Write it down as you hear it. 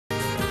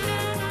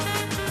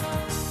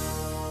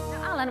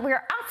Alan,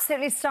 we're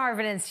absolutely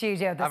starving in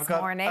studio this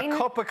morning. I've got a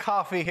cup of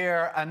coffee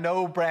here and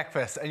no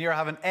breakfast, and you're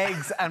having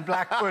eggs and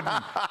black pudding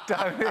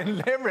down in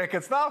Limerick.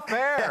 It's not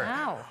fair.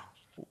 Wow.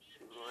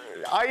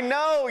 I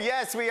know,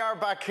 yes, we are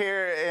back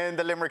here in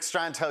the Limerick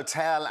Strand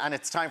Hotel and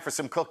it's time for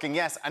some cooking,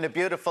 yes, and a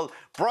beautiful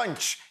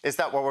brunch. Is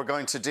that what we're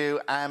going to do?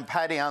 And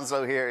Paddy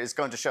Anslow here is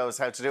going to show us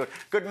how to do it.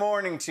 Good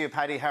morning to you,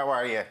 Paddy. How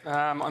are you?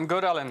 I'm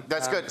good, Alan.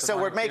 That's good. So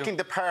we're making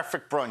the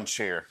perfect brunch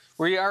here.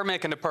 We are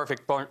making the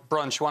perfect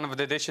brunch, one of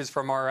the dishes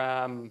from our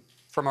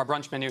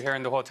brunch menu here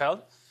in the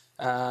hotel.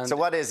 So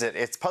what is it?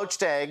 It's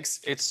poached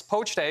eggs. It's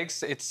poached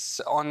eggs. It's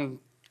on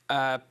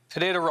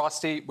potato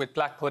rosti with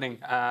black pudding.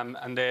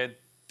 And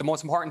the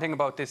most important thing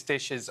about this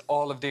dish is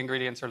all of the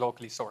ingredients are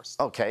locally sourced.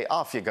 Okay,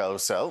 off you go.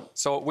 So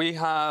we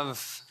have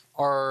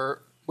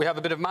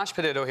a bit of mashed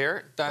potato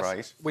here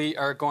that we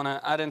are going to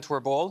add into our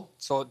bowl.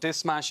 So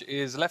this mash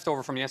is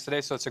leftover from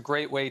yesterday, so it's a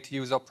great way to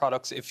use up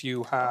products if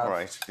you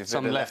have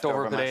some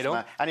leftover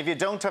potato. And if you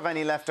don't have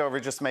any leftover,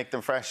 just make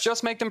them fresh.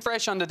 Just make them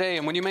fresh on the day.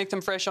 And when you make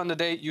them fresh on the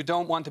day, you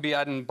don't want to be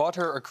adding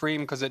butter or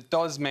cream because it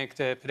does make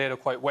the potato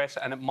quite wet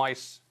and it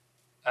might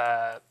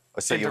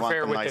so you want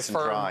them nice and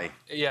dry.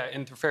 Yeah,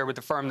 interfere with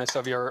the firmness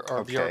of your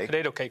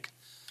potato cake,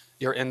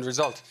 your end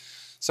result.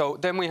 So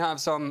then we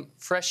have some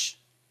fresh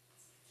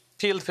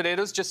peeled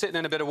potatoes just sitting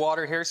in a bit of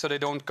water here so they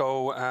don't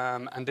go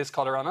and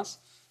discolour on us.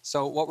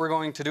 So what we're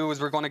going to do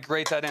is we're going to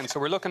grate that in. So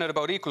we're looking at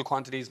about equal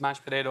quantities,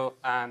 mashed potato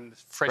and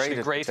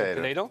freshly grated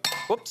potato.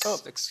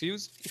 Whoops,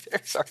 excuse me there,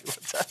 sorry about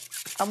that.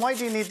 And why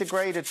do you need the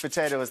grated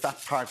potato? Is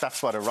that part,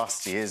 that's what a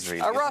rosti is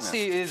really, A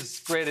rosti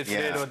is grated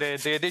potato.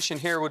 The addition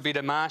here would be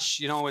the mash.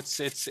 You know,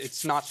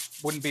 it's not,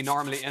 wouldn't be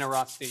normally in a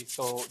rosti.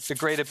 So the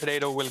grated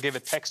potato will give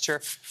it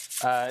texture,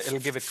 it'll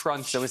give it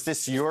crunch. So is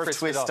this your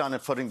twist on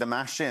it, putting the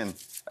mash in?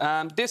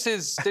 This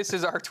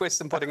is our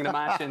twist in putting the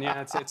mash in.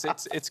 Yeah,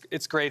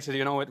 it's great.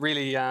 You know, it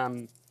really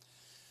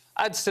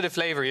adds to the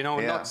flavour. You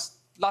know,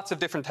 lots of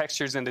different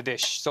textures in the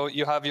dish. So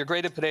you have your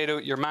grated potato,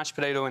 your mashed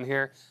potato in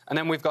here, and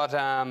then we've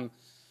got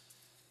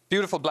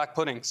beautiful black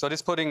pudding. So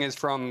this pudding is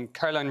from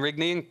Caroline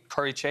Rigney and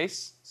Curry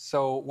Chase.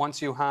 So once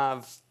you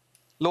have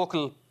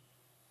local,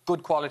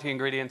 good quality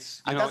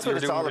ingredients, and that's what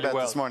it's all about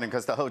this morning.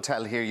 Because the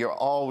hotel here, you're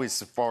always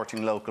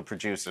supporting local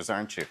producers,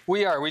 aren't you?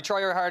 We are. We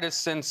try our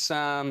hardest since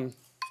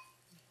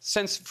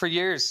for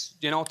years,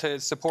 you know, to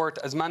support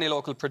as many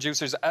local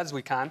producers as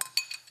we can.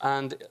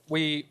 And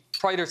we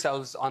pride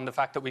ourselves on the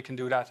fact that we can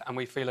do that, and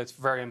we feel it's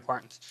very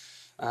important.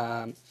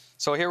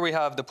 So here we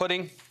have the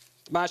pudding,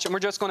 the mash, and we're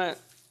just going to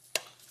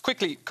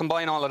quickly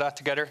combine all of that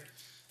together.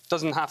 It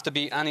doesn't have to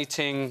be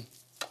anything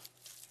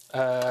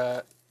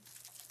in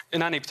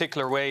any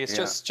particular way.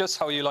 It's just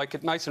how you like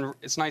it.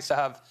 It's nice to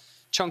have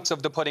chunks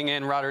of the pudding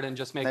in rather than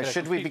just make it.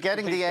 Should we be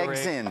getting the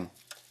eggs in?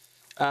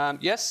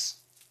 Yes.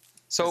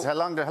 So how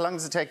long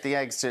does it take the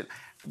eggs to...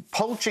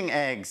 Poaching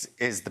eggs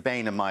is the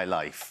bane of my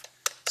life.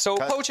 So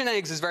poaching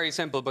eggs is very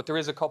simple, but there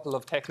is a couple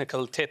of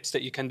technical tips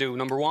that you can do.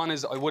 Number one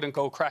is I wouldn't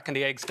go cracking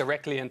the eggs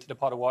directly into the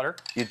pot of water.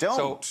 You don't?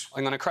 So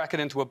I'm going to crack it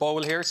into a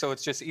bowl here, so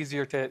it's just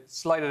easier to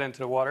slide it into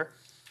the water.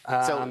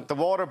 So the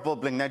water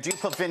bubbling. Now, do you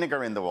put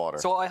vinegar in the water?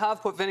 So I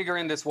have put vinegar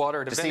in this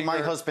water. See, my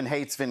husband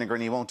hates vinegar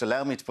and he won't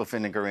allow me to put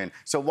vinegar in.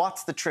 So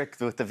what's the trick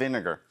with the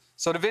vinegar?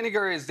 So the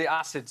vinegar is the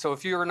acid. So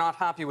if you're not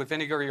happy with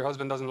vinegar, your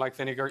husband doesn't like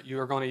vinegar,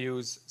 you're going to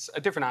use a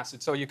different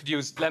acid. So you could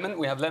use lemon.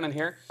 We have lemon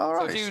here. All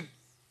right. So if you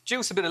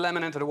juice a bit of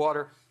lemon into the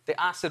water,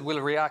 the acid will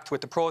react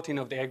with the protein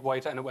of the egg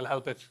white and it will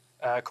help it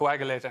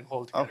coagulate and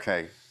hold together.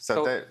 Okay.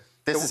 So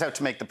this is how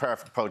to make the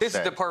perfect poached egg. This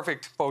is the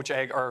perfect poached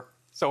egg, or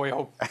so we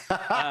hope.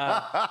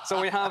 So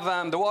we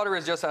have, the water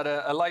is just at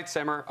a light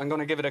simmer. I'm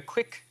going to give it a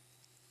quick,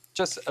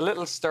 just a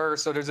little stir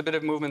so there's a bit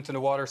of movement in the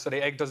water so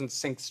the egg doesn't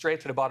sink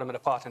straight to the bottom of the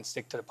pot and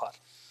stick to the pot.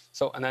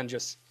 So, and then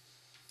just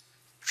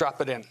drop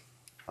it in.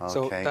 Okay,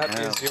 so that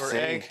is your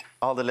egg.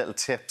 All the little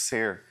tips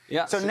here.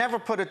 Yeah. So never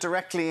put it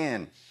directly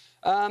in.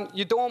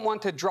 You don't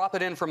want to drop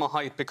it in from a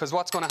height because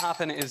what's going to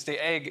happen is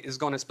the egg is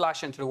going to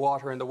splash into the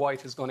water and the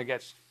white is going to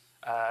get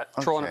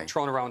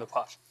thrown around the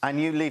pot.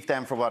 And you leave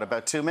them for what,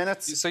 about 2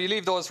 minutes? So you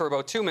leave those for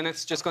about 2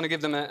 minutes. Just going to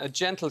give them a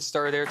gentle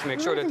stir there to make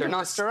sure that they're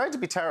not...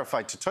 I'd be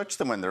terrified to touch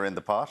them when they're in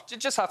the pot. You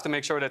just have to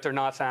make sure that they're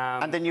not...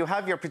 And then you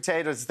have your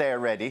potatoes there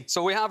ready.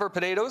 So we have our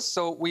potatoes.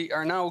 So we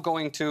are now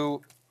going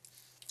to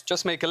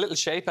just make a little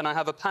shape. And I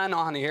have a pan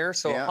on here,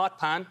 so a hot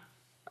pan.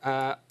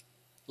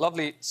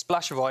 Lovely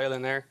splash of oil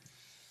in there.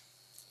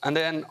 And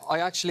then I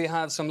actually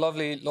have some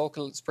lovely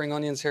local spring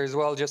onions here as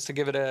well, just to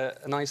give it a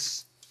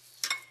nice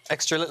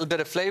extra little bit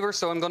of flavour.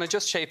 So I'm going to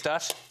just shape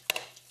that.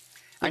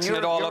 Mixing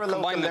it all up,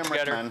 combining it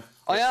together. Man,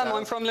 I am.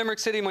 I'm from Limerick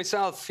City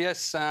myself.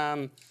 Yes.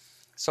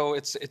 So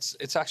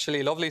it's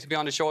actually lovely to be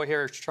on the show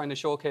here, trying to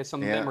showcase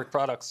some Limerick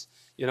products.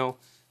 You know,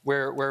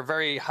 we're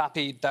very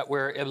happy that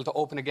we're able to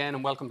open again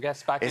and welcome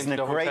guests back into the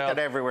hotel. Isn't it great that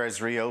everywhere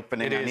is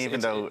reopening? And even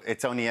though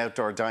it's only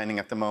outdoor dining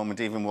at the moment,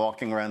 even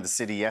walking around the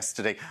city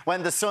yesterday,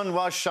 when the sun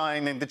was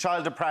shining, the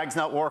Child of Prague's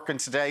not working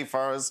today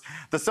for us.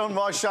 The sun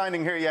was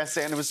shining here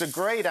yesterday, and it was a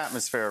great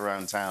atmosphere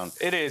around town.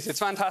 It is. It's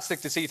fantastic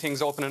to see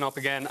things opening up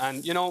again.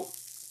 And, you know,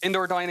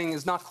 indoor dining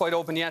is not quite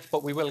open yet,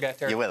 but we will get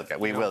there.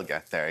 We will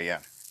get there, yeah.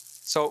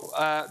 So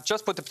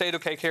just put the potato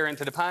cake here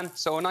into the pan.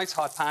 So a nice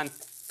hot pan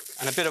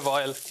and a bit of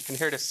oil. You can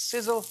hear the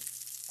sizzle.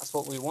 That's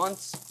what we want.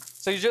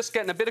 So you're just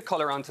getting a bit of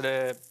colour onto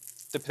the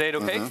potato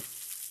cake.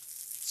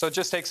 So it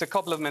just takes a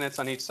couple of minutes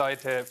on each side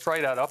to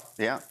fry that up.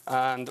 Yeah.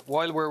 And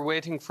while we're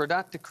waiting for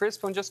that to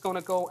crisp, I'm just going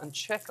to go and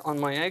check on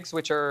my eggs,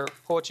 which are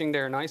poaching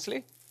there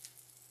nicely.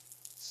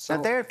 So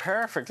now they're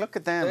perfect. Look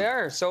at them. they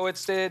are. So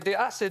it's the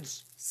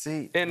acids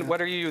in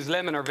whether you use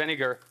lemon or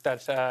vinegar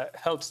that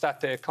helps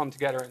that to come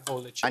together and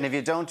hold it. And if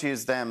you don't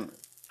use them,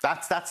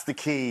 that's the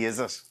key, is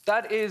it?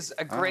 That is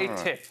a great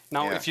tip.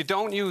 Now, if you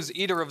don't use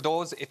either of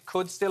those, it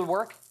could still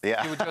work.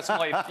 Yeah.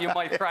 You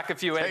might crack a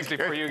few eggs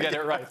before you get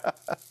it right.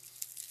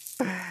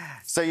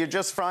 So you're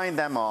just frying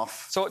them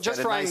off. So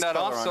just frying that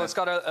off. So it's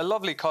got a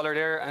lovely colour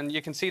there, and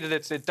you can see that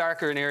it's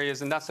darker in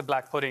areas, and that's the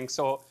black pudding.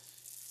 So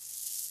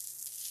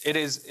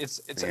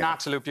it's an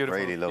absolute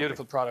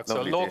beautiful product.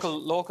 Lovely so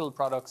local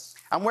products.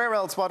 And where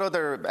else? What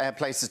other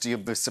places do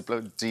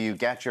you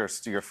get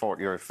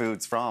your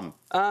foods from?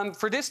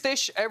 For this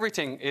dish,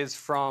 everything is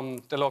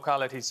from the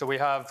locality. So we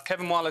have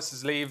Kevin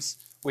Wallace's leaves.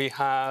 We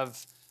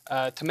have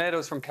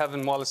tomatoes from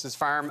Kevin Wallace's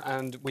farm,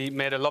 and we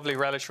made a lovely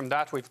relish from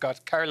that. We've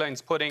got Caroline's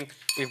pudding.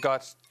 We've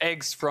got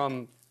eggs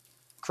from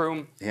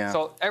Croom. Yeah.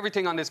 So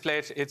everything on this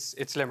plate,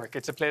 it's Limerick.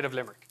 It's a plate of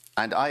Limerick.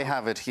 And I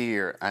have it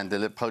here, and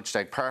the poached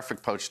egg,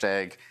 perfect poached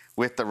egg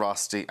with the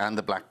Rosti and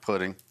the black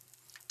pudding.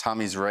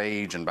 Tommy's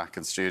raging back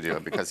in studio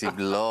because he'd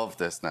love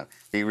this now.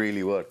 He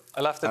really would.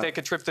 I'll have to take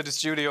a trip to the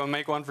studio and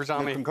make one for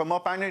Tommy. You can come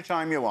up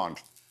anytime you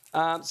want.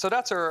 So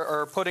that's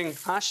our pudding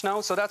hash now.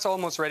 So that's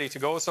almost ready to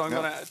go. So I'm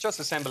going to just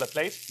assemble a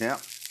plate. Yeah.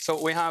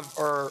 So we have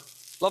our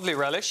lovely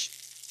relish.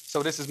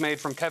 So this is made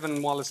from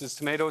Kevin Wallace's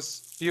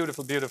tomatoes.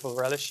 Beautiful, beautiful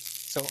relish.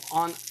 So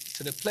on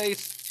to the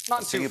plate.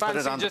 Not so too you fancy.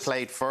 put it on the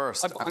plate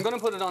first. I'm going to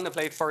put it on the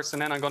plate first,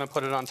 and then I'm going to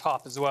put it on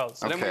top as well.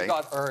 So then we've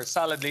got our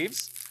salad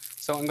leaves.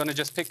 So I'm going to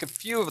just pick a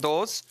few of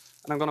those,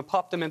 and I'm going to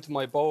pop them into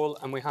my bowl,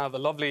 and we have a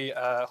lovely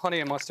honey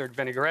and mustard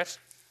vinaigrette.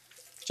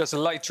 Just a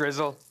light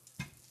drizzle.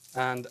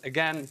 And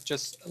again,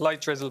 just a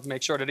light drizzle to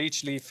make sure that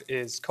each leaf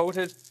is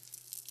coated.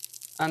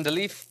 And the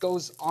leaf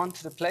goes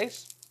onto the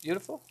plate.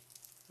 Beautiful.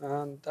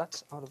 And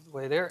that's out of the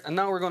way there. And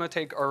now we're going to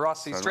take our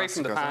Rosti straight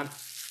from the pan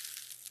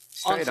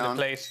onto the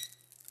plate.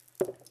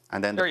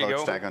 And then the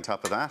poached egg on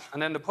top of that.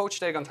 And then the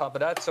poached egg on top of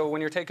that. So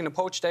when you're taking the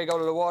poached egg out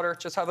of the water,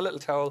 just have a little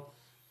towel.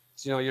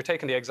 So, you know, you're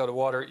taking the eggs out of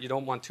water. You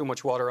don't want too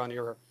much water on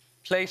your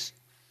plate.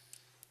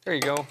 There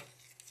you go.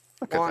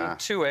 Look at that.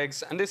 2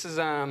 eggs. And this is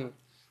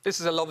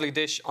a lovely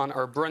dish on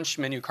our brunch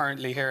menu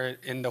currently here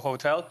in the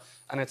hotel.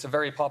 And it's a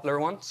very popular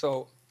one.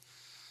 So.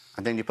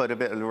 And then you put a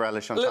bit of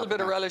relish on top. A little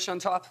bit of relish on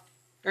top.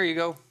 There you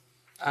go.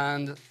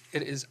 And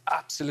it is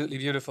absolutely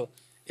beautiful.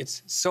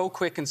 It's so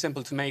quick and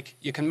simple to make.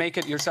 You can make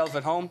it yourself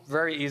at home,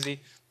 very easy.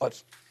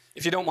 But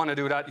if you don't want to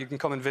do that, you can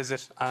come and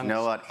visit. And you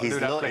know what?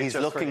 He's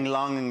looking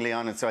longingly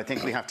on it, so I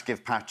think we have to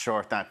give Pat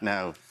Short that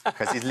now.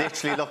 Because he's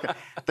literally looking...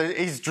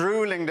 He's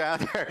drooling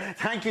down there.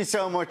 Thank you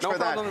so much for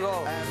that. No problem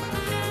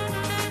at all.